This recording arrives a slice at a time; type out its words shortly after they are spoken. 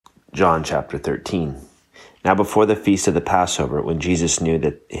John chapter 13. Now before the feast of the Passover, when Jesus knew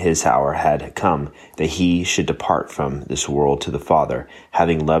that his hour had come, that he should depart from this world to the Father,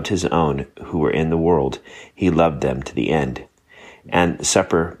 having loved his own who were in the world, he loved them to the end. And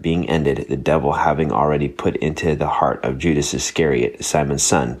supper being ended, the devil having already put into the heart of Judas Iscariot, Simon's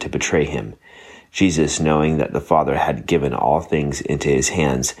son, to betray him. Jesus, knowing that the Father had given all things into his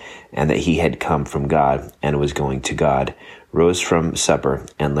hands, and that he had come from God and was going to God, rose from supper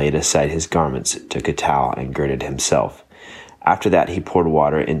and laid aside his garments, took a towel and girded himself. After that he poured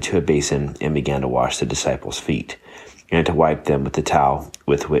water into a basin and began to wash the disciples' feet, and to wipe them with the towel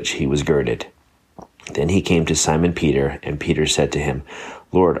with which he was girded. Then he came to Simon Peter, and Peter said to him,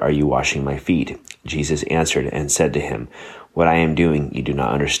 Lord, are you washing my feet? Jesus answered and said to him, What I am doing you do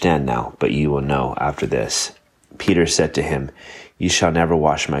not understand now, but you will know after this. Peter said to him, You shall never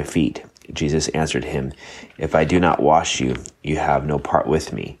wash my feet. Jesus answered him, If I do not wash you, you have no part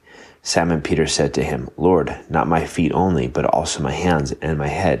with me. Simon Peter said to him, Lord, not my feet only, but also my hands and my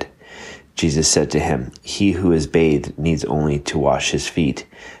head. Jesus said to him, He who is bathed needs only to wash his feet,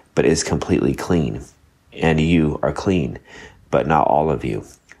 but is completely clean. And you are clean, but not all of you.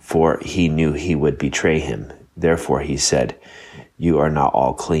 For he knew he would betray him. Therefore he said, You are not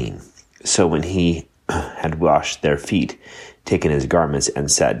all clean. So when he had washed their feet, taken his garments,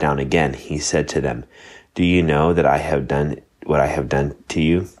 and sat down again, he said to them, Do you know that I have done what I have done to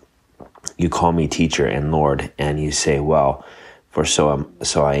you? You call me teacher and Lord, and you say, Well, for so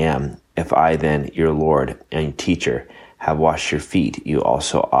I am. If I then, your Lord and teacher, have washed your feet, you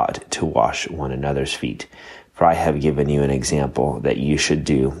also ought to wash one another's feet. For I have given you an example that you should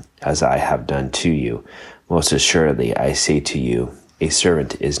do as I have done to you. Most assuredly, I say to you, a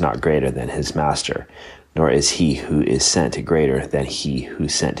servant is not greater than his master, nor is he who is sent greater than he who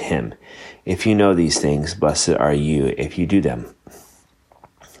sent him. If you know these things, blessed are you if you do them.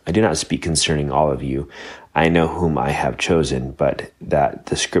 I do not speak concerning all of you. I know whom I have chosen, but that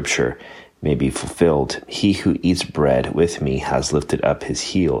the scripture may be fulfilled. He who eats bread with me has lifted up his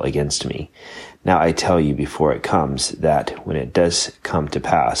heel against me. Now I tell you before it comes, that when it does come to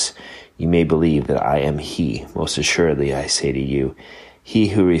pass, you may believe that I am he. Most assuredly I say to you, he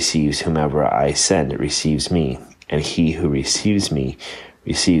who receives whomever I send receives me, and he who receives me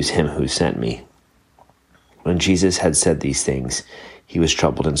receives him who sent me. When Jesus had said these things, he was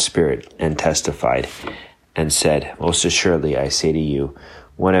troubled in spirit, and testified, and said, Most assuredly I say to you,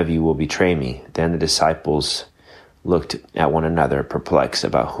 one of you will betray me. Then the disciples looked at one another, perplexed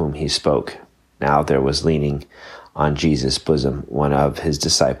about whom he spoke. Now there was leaning on Jesus' bosom one of his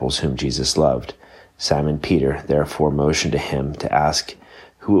disciples whom Jesus loved. Simon Peter therefore motioned to him to ask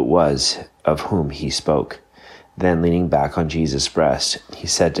who it was of whom he spoke. Then leaning back on Jesus' breast, he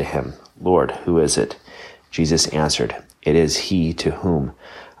said to him, Lord, who is it? Jesus answered, It is he to whom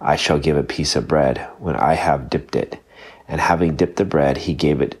I shall give a piece of bread when I have dipped it. And having dipped the bread, he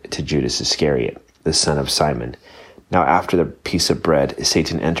gave it to Judas Iscariot, the son of Simon. Now after the piece of bread,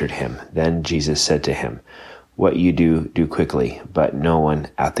 Satan entered him. Then Jesus said to him, What you do, do quickly. But no one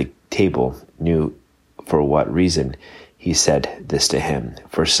at the table knew for what reason he said this to him.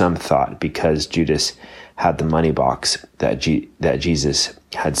 For some thought, because Judas had the money box, that Jesus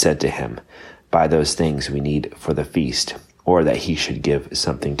had said to him, Buy those things we need for the feast, or that he should give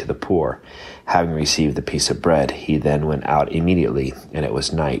something to the poor. Having received the piece of bread, he then went out immediately, and it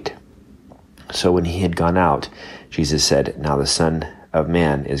was night. So when he had gone out, Jesus said, Now the Son of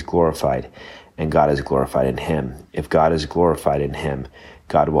Man is glorified, and God is glorified in him. If God is glorified in him,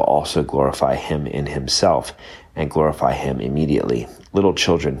 God will also glorify him in himself, and glorify him immediately. Little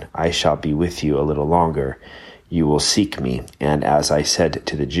children, I shall be with you a little longer. You will seek me, and as I said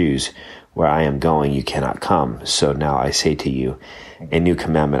to the Jews, Where I am going you cannot come. So now I say to you, a new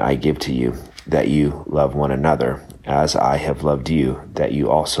commandment I give to you, that you love one another, as I have loved you, that you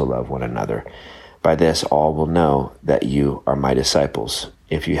also love one another. By this all will know that you are my disciples,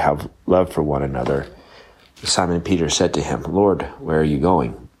 if you have love for one another. Simon Peter said to him, Lord, where are you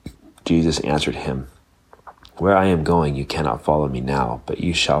going? Jesus answered him, Where I am going you cannot follow me now, but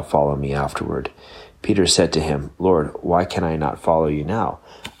you shall follow me afterward. Peter said to him, Lord, why can I not follow you now?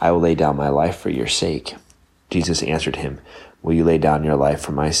 I will lay down my life for your sake. Jesus answered him, Will you lay down your life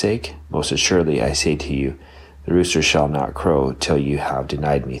for my sake? Most assuredly I say to you, the rooster shall not crow till you have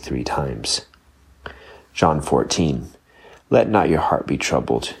denied me 3 times. John 14. Let not your heart be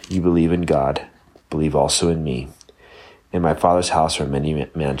troubled. You believe in God, believe also in me. In my Father's house are many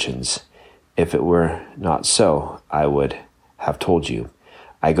mansions. If it were not so, I would have told you.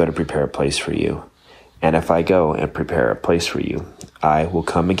 I go to prepare a place for you. And if I go and prepare a place for you, I will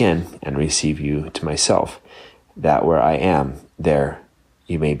come again and receive you to myself, that where I am, there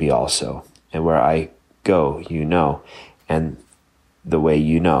you may be also. And where I go, you know, and the way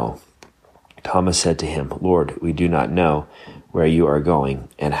you know. Thomas said to him, Lord, we do not know where you are going,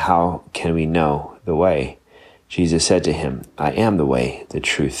 and how can we know the way? Jesus said to him, I am the way, the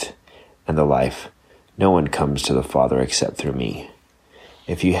truth, and the life. No one comes to the Father except through me.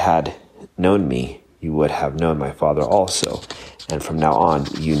 If you had known me, you would have known my Father also, and from now on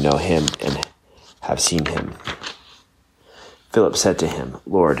you know him and have seen him. Philip said to him,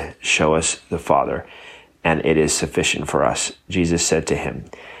 Lord, show us the Father, and it is sufficient for us. Jesus said to him,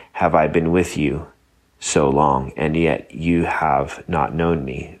 have I been with you so long, and yet you have not known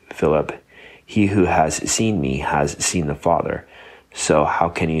me, Philip? He who has seen me has seen the Father. So how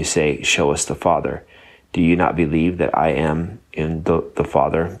can you say, show us the Father? Do you not believe that I am in the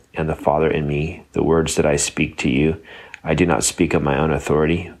Father, and the Father in me? The words that I speak to you, I do not speak of my own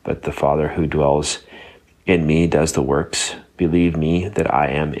authority, but the Father who dwells in me does the works. Believe me that I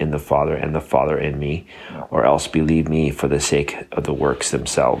am in the Father, and the Father in me, or else believe me for the sake of the works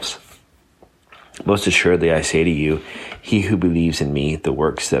themselves. Most assuredly I say to you, he who believes in me, the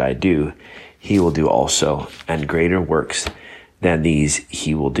works that I do, he will do also, and greater works than these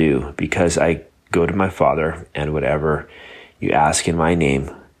he will do, because I go to my Father, and whatever you ask in my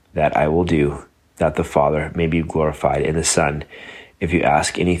name, that I will do, that the Father may be glorified in the Son. If you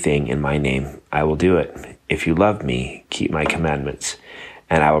ask anything in my name, I will do it. If you love me, keep my commandments.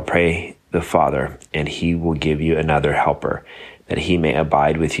 And I will pray the Father, and he will give you another helper, that he may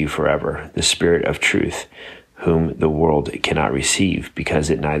abide with you forever, the Spirit of truth, whom the world cannot receive, because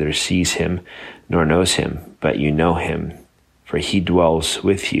it neither sees him nor knows him. But you know him, for he dwells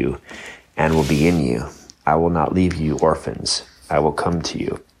with you and will be in you. I will not leave you orphans. I will come to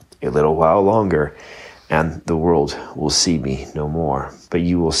you. A little while longer, and the world will see me no more. But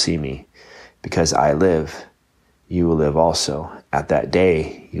you will see me. Because I live, you will live also. At that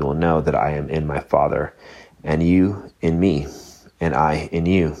day you will know that I am in my Father, and you in me, and I in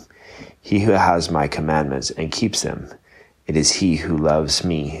you. He who has my commandments and keeps them, it is he who loves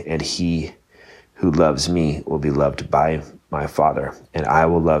me, and he who loves me will be loved by my Father, and I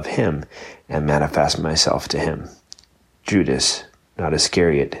will love him and manifest myself to him. Judas, not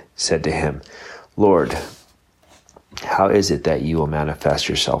Iscariot, said to him, Lord, how is it that you will manifest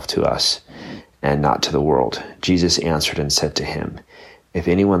yourself to us and not to the world? Jesus answered and said to him, if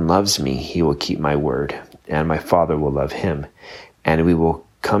anyone loves me, he will keep my word, and my Father will love him, and we will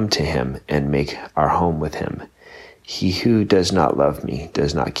come to him and make our home with him. He who does not love me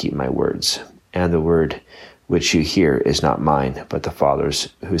does not keep my words, and the word which you hear is not mine, but the Father's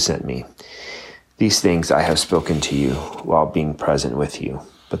who sent me. These things I have spoken to you while being present with you.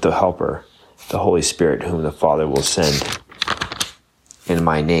 But the Helper, the Holy Spirit, whom the Father will send in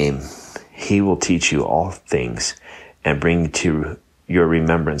my name, he will teach you all things and bring to your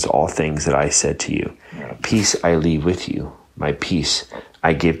remembrance all things that I said to you. Peace I leave with you. My peace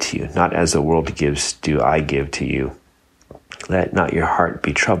I give to you. Not as the world gives do I give to you. Let not your heart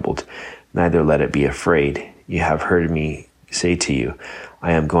be troubled, neither let it be afraid. You have heard me say to you,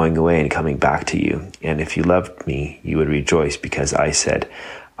 I am going away and coming back to you. And if you loved me, you would rejoice, because I said,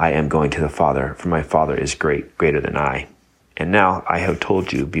 I am going to the Father, for my Father is greater than I. And now I have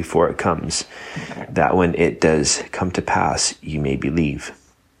told you before it comes, that when it does come to pass, you may believe.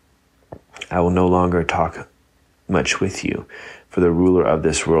 I will no longer talk much with you, for the ruler of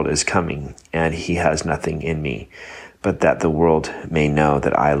this world is coming, and he has nothing in me, but that the world may know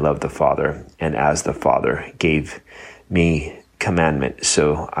that I love the Father, and as the Father gave me commandment,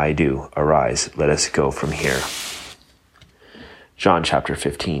 so I do. Arise, let us go from here. John chapter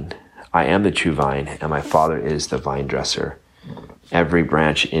 15. I am the true vine, and my Father is the vine dresser. Every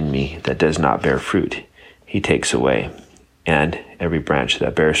branch in me that does not bear fruit, he takes away, and every branch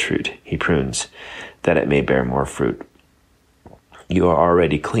that bears fruit, he prunes, that it may bear more fruit. You are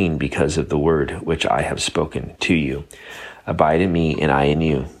already clean because of the word which I have spoken to you. Abide in me, and I in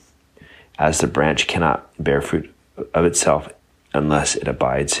you. As the branch cannot bear fruit of itself unless it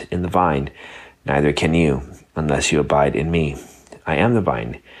abides in the vine, neither can you unless you abide in me. I am the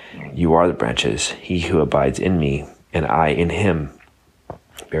vine, you are the branches. He who abides in me, and I in him,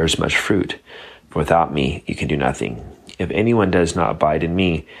 bears much fruit, for without me you can do nothing. If anyone does not abide in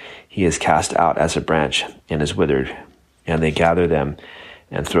me, he is cast out as a branch and is withered, and they gather them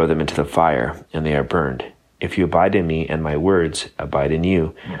and throw them into the fire, and they are burned. If you abide in me, and my words abide in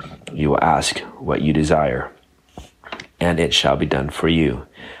you, you will ask what you desire, and it shall be done for you.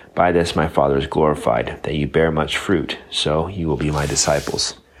 By this my Father is glorified, that you bear much fruit, so you will be my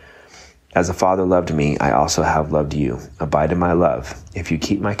disciples. As the Father loved me, I also have loved you. Abide in my love. If you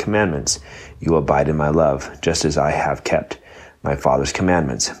keep my commandments, you will abide in my love, just as I have kept my Father's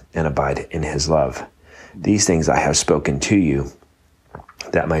commandments and abide in his love. These things I have spoken to you,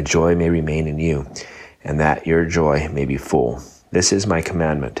 that my joy may remain in you, and that your joy may be full. This is my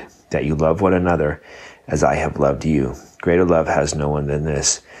commandment, that you love one another as I have loved you. Greater love has no one than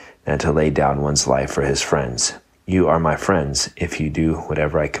this, than to lay down one's life for his friends. You are my friends if you do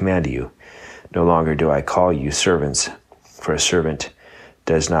whatever I command you. No longer do I call you servants, for a servant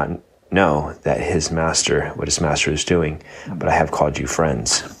does not know what his master is doing, but I have called you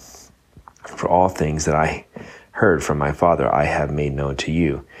friends. For all things that I heard from my Father I have made known to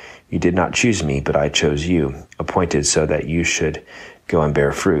you. You did not choose me, but I chose you, appointed so that you should go and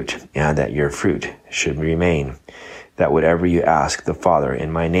bear fruit, and that your fruit should remain, that whatever you ask the Father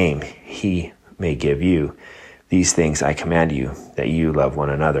in my name, he may give you. These things I command you, that you love one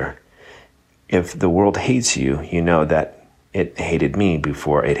another. If the world hates you, you know that it hated me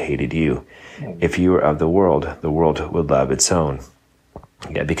before it hated you. If you were of the world would love its own.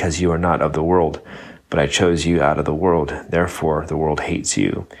 Yet because you are not of the world, but I chose you out of the world, therefore the world hates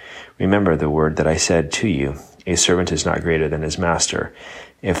you. Remember the word that I said to you, a servant is not greater than his master.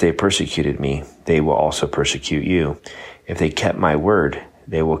 If they persecuted me, they will also persecute you. If they kept my word,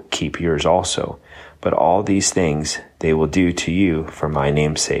 they will keep yours also. But all these things they will do to you for my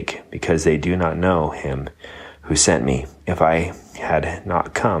name's sake, because they do not know him who sent me. If I had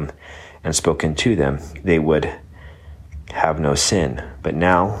not come and spoken to them, they would have no sin. But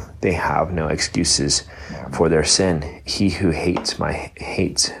now they have no excuses for their sin. He who hates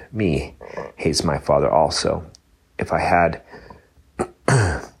me hates my Father also. If I had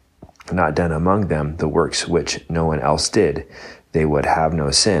not done among them the works which no one else did, they would have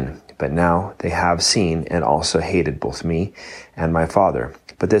no sin. But now they have seen and also hated both me and my Father.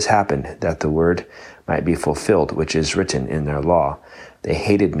 But this happened that the word might be fulfilled, which is written in their law. They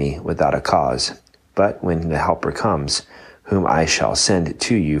hated me without a cause. But when the Helper comes, whom I shall send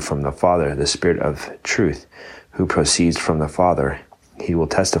to you from the Father, the Spirit of truth, who proceeds from the Father, he will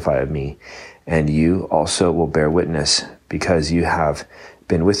testify of me, and you also will bear witness, because you have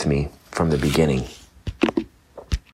been with me from the beginning.